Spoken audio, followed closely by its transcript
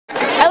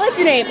like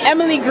your name,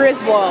 Emily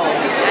Griswold.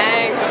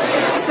 Thanks.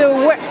 So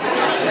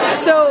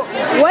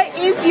what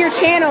is your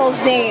channel's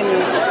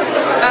names?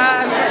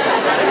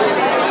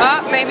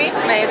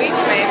 Maybe.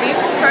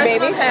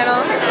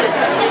 Channel.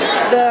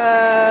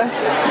 The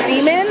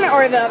Demon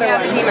or the other one?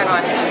 Yeah, the Demon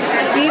one.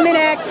 Demon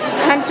X,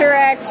 Hunter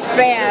X,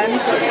 Fan.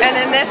 And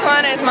then this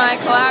one is my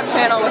collab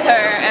channel with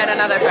her and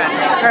another friend.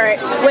 Alright,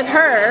 with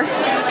her,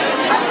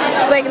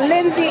 it's like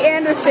Lindsay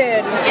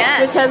Anderson.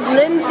 Yes. Which has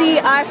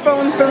Lindsay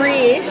iPhone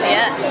 3.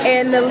 Yes.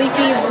 And the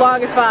Leaky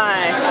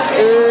Vlogify.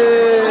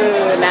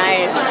 Ooh,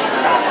 nice.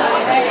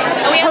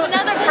 And we have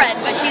another friend,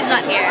 but she's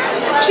not here.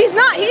 She's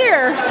not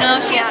here? No,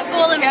 she has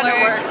school and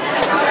work.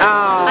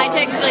 Oh. I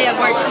technically have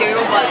work too,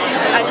 but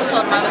I just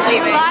told him I was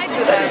leaving.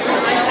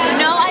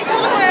 No, I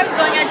told him where I was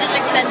going, I just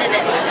extended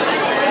it.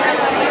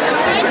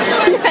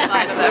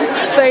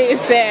 So you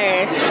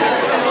say.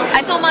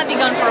 I told him I'd be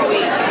gone for a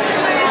week.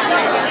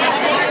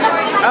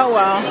 Oh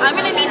well. I'm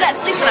gonna need that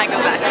sleep when I go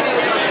back.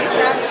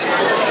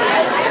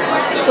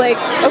 It's like,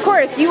 of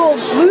course, you will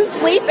lose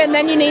sleep and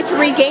then you need to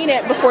regain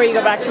it before you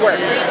go back to work.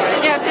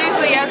 Yeah,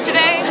 seriously,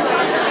 yesterday,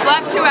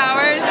 slept 2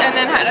 hours and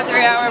then had a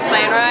 3-hour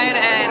plane ride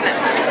and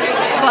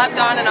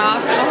slept on and off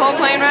for the whole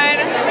plane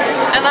ride.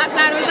 And last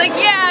night I was like,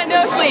 yeah,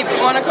 no sleep.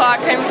 1 o'clock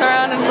comes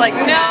around and it's like,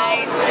 no,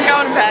 I'm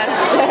going to bed.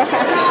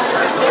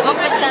 Woke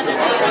up at 7.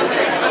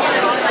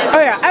 Oh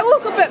yeah, I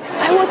woke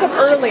up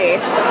early.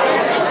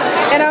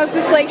 And I was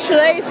just like, should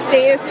I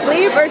stay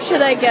asleep or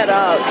should I get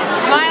up?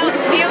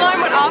 The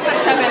alarm went off at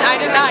 7. I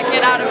did not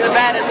get out of the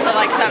bed until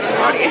like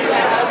 7:40.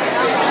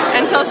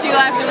 Until she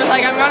left and was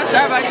like, I'm going to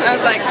Starbucks. And I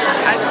was like,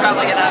 I should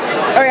probably get up.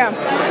 Oh yeah.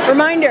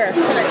 Reminder,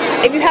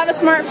 if you have a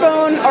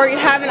smartphone or you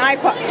have an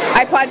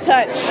iPod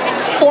Touch,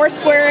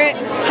 Foursquare it,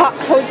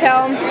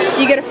 hotel,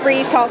 you get a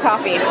free tall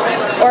coffee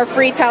or a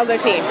free Talzo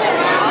tea.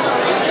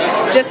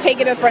 Just take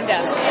it to the front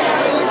desk.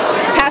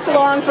 Pass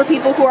along for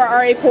people who are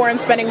already poor and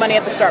spending money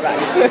at the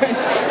Starbucks.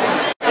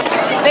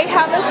 They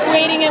have us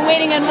waiting and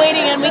waiting and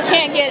waiting and we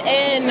can't get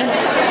in.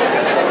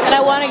 And I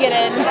want to get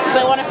in because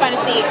I want to find a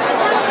seat.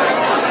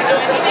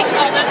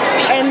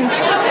 And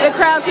the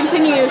crowd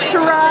continues to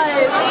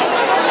rise.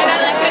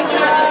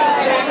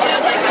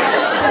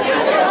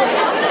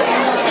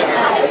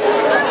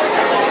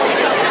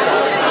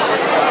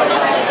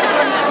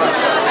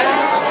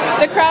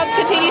 The crowd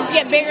continues to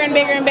get bigger and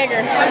bigger and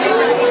bigger.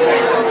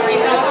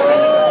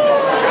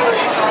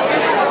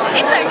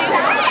 It's our new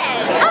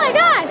friend. Oh my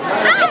gosh!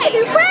 Hi!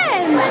 New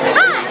friends!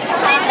 Hi!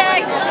 Name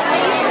tag.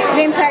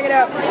 Name tag it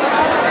up.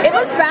 It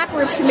looks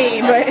backwards to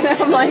me, but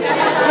I'm like,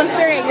 I'm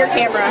staring at your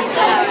camera. So,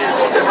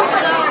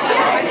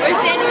 we're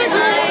standing in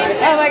line.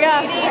 Oh my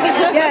gosh.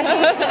 Yes.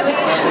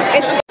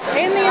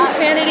 And the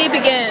insanity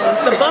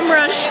begins. The bum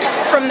rush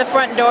from the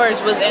front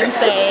doors was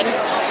insane.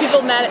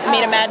 People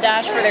made a mad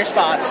dash for their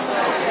spots.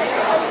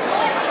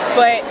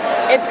 But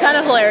it's kind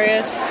of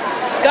hilarious.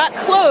 Got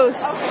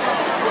close,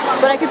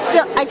 but I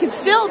could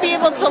still be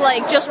able to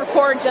like just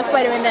record just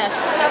by doing this.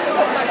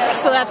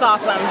 So that's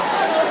awesome.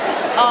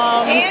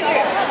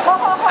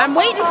 I'm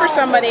waiting for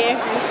somebody,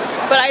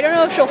 but I don't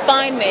know if she'll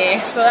find me,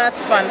 so that's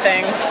a fun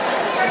thing.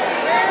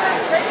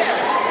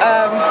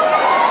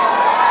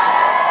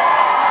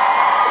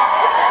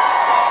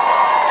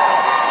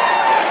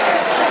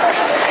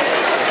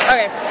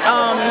 Okay,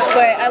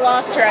 but I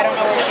lost her. I don't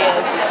know where she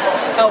is.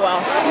 Oh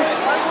well.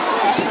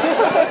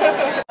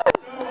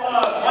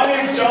 My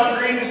name's John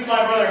Green. This is my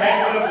brother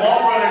Hank. We're the Wall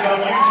Brothers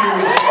on YouTube.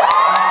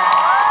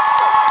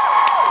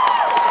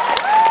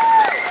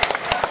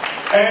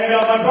 And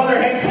my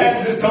brother Hank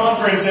heads this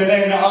conference, and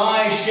then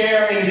I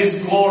share in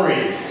his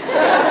glory.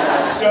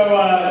 So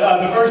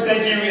the first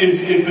thank you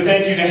is the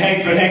thank you to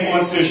Hank, but Hank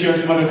wants to share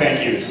some other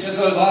thank yous. Yeah,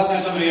 so last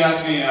night somebody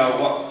asked me,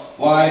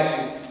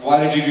 why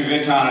did you do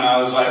Vidcon? And I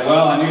was like,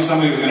 well, I knew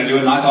somebody was going to do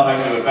it, and I thought I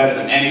could do it better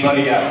than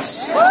anybody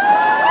else. It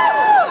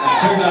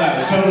turned out I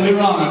was totally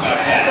wrong about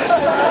that.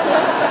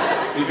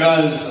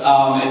 Because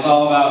it's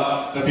all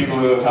about the people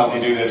who have helped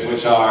me do this,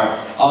 which are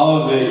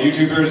all of the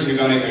YouTubers who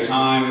donate their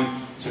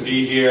time to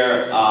be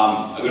here.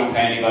 We don't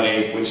pay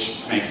anybody,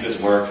 which makes this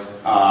work.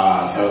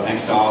 So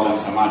thanks to all of them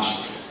so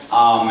much.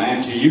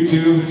 And to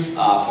YouTube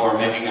for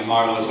making a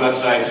marvelous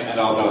website and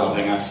also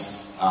helping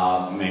us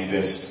make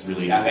this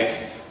really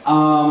epic.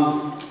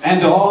 And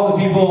to all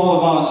the people, all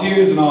the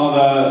volunteers, and all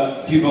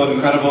the people at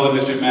Incredible and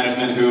Mischief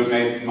Management who have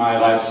made my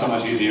life so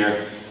much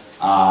easier.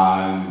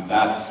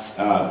 That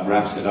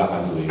wraps it up,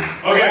 I believe.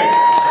 Okay.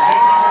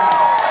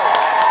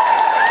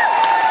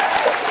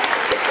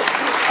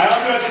 I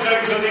also have to tell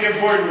you something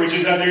important, which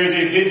is that there is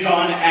a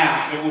Vidcon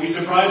app that will be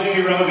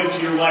surprisingly relevant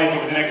to your life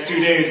over the next 2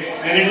 days,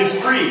 and it is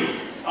free.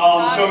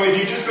 So if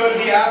you just go to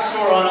the App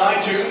Store on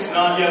iTunes,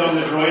 not yet on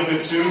the Droid,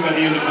 but soon by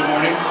the end of the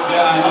morning.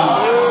 Yeah, I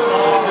know.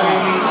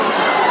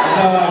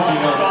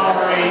 I'm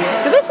sorry.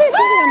 Did they say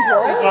something on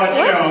Droid? But,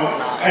 you know,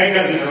 Hank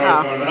has a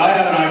Droid phone, but I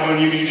have an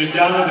iPhone. You can just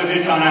download the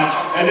Vidcon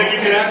app, and then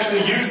you can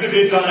actually use the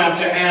Vidcon app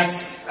to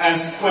ask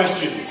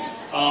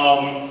questions.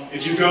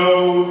 If you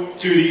go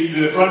to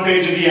the front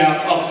page of the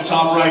app, up at the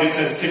top right, it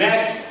says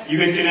Connect. you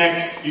hit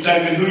connect, you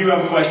type in who you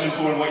have a question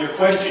for and what your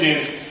question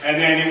is,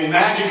 and then it will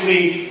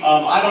magically,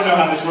 I don't know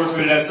how this works,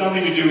 but it has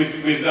something to do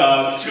with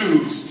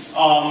tubes,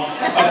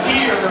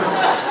 appear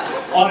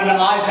on an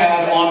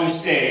iPad on the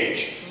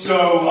stage.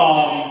 So,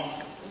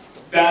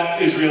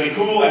 that is really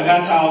cool, and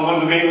that's how one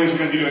of the main ways we're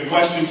going to be doing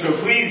questions. So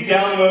please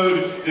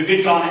download the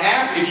Vidcon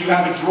app. If you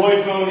have a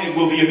Droid phone, it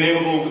will be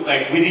available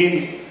like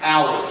within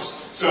hours.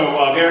 So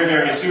very,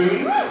 very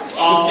soon.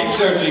 Just keep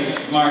searching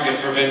market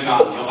for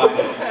Vidcon, you'll find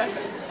it.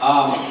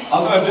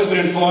 Also, I've just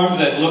been informed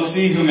that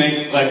Looksee, who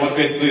make like what's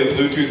basically a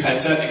Bluetooth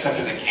headset, except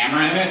there's a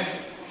camera in it,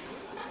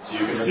 so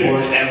you can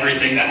record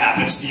everything that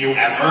happens to you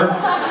ever,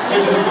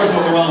 which is of course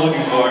what we're all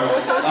looking for.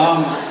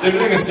 They're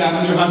doing a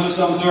scavenger hunt of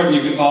some sort, and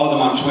you can follow them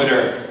on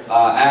Twitter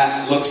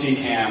at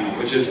LooksieCam,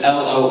 which is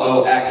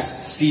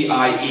LOOXCIECAM.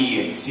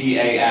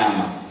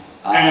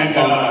 And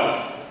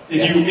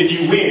if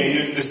you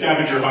win the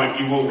scavenger hunt,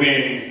 you will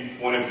win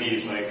one of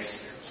these like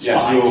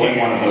yes, you will win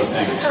one of those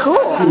things.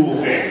 Cool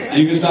things. And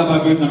you can stop by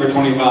booth number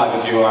 25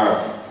 if you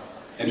are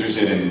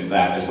interested in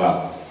that as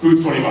well.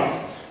 Booth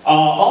 25.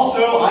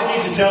 Also, I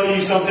need to tell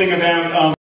you something about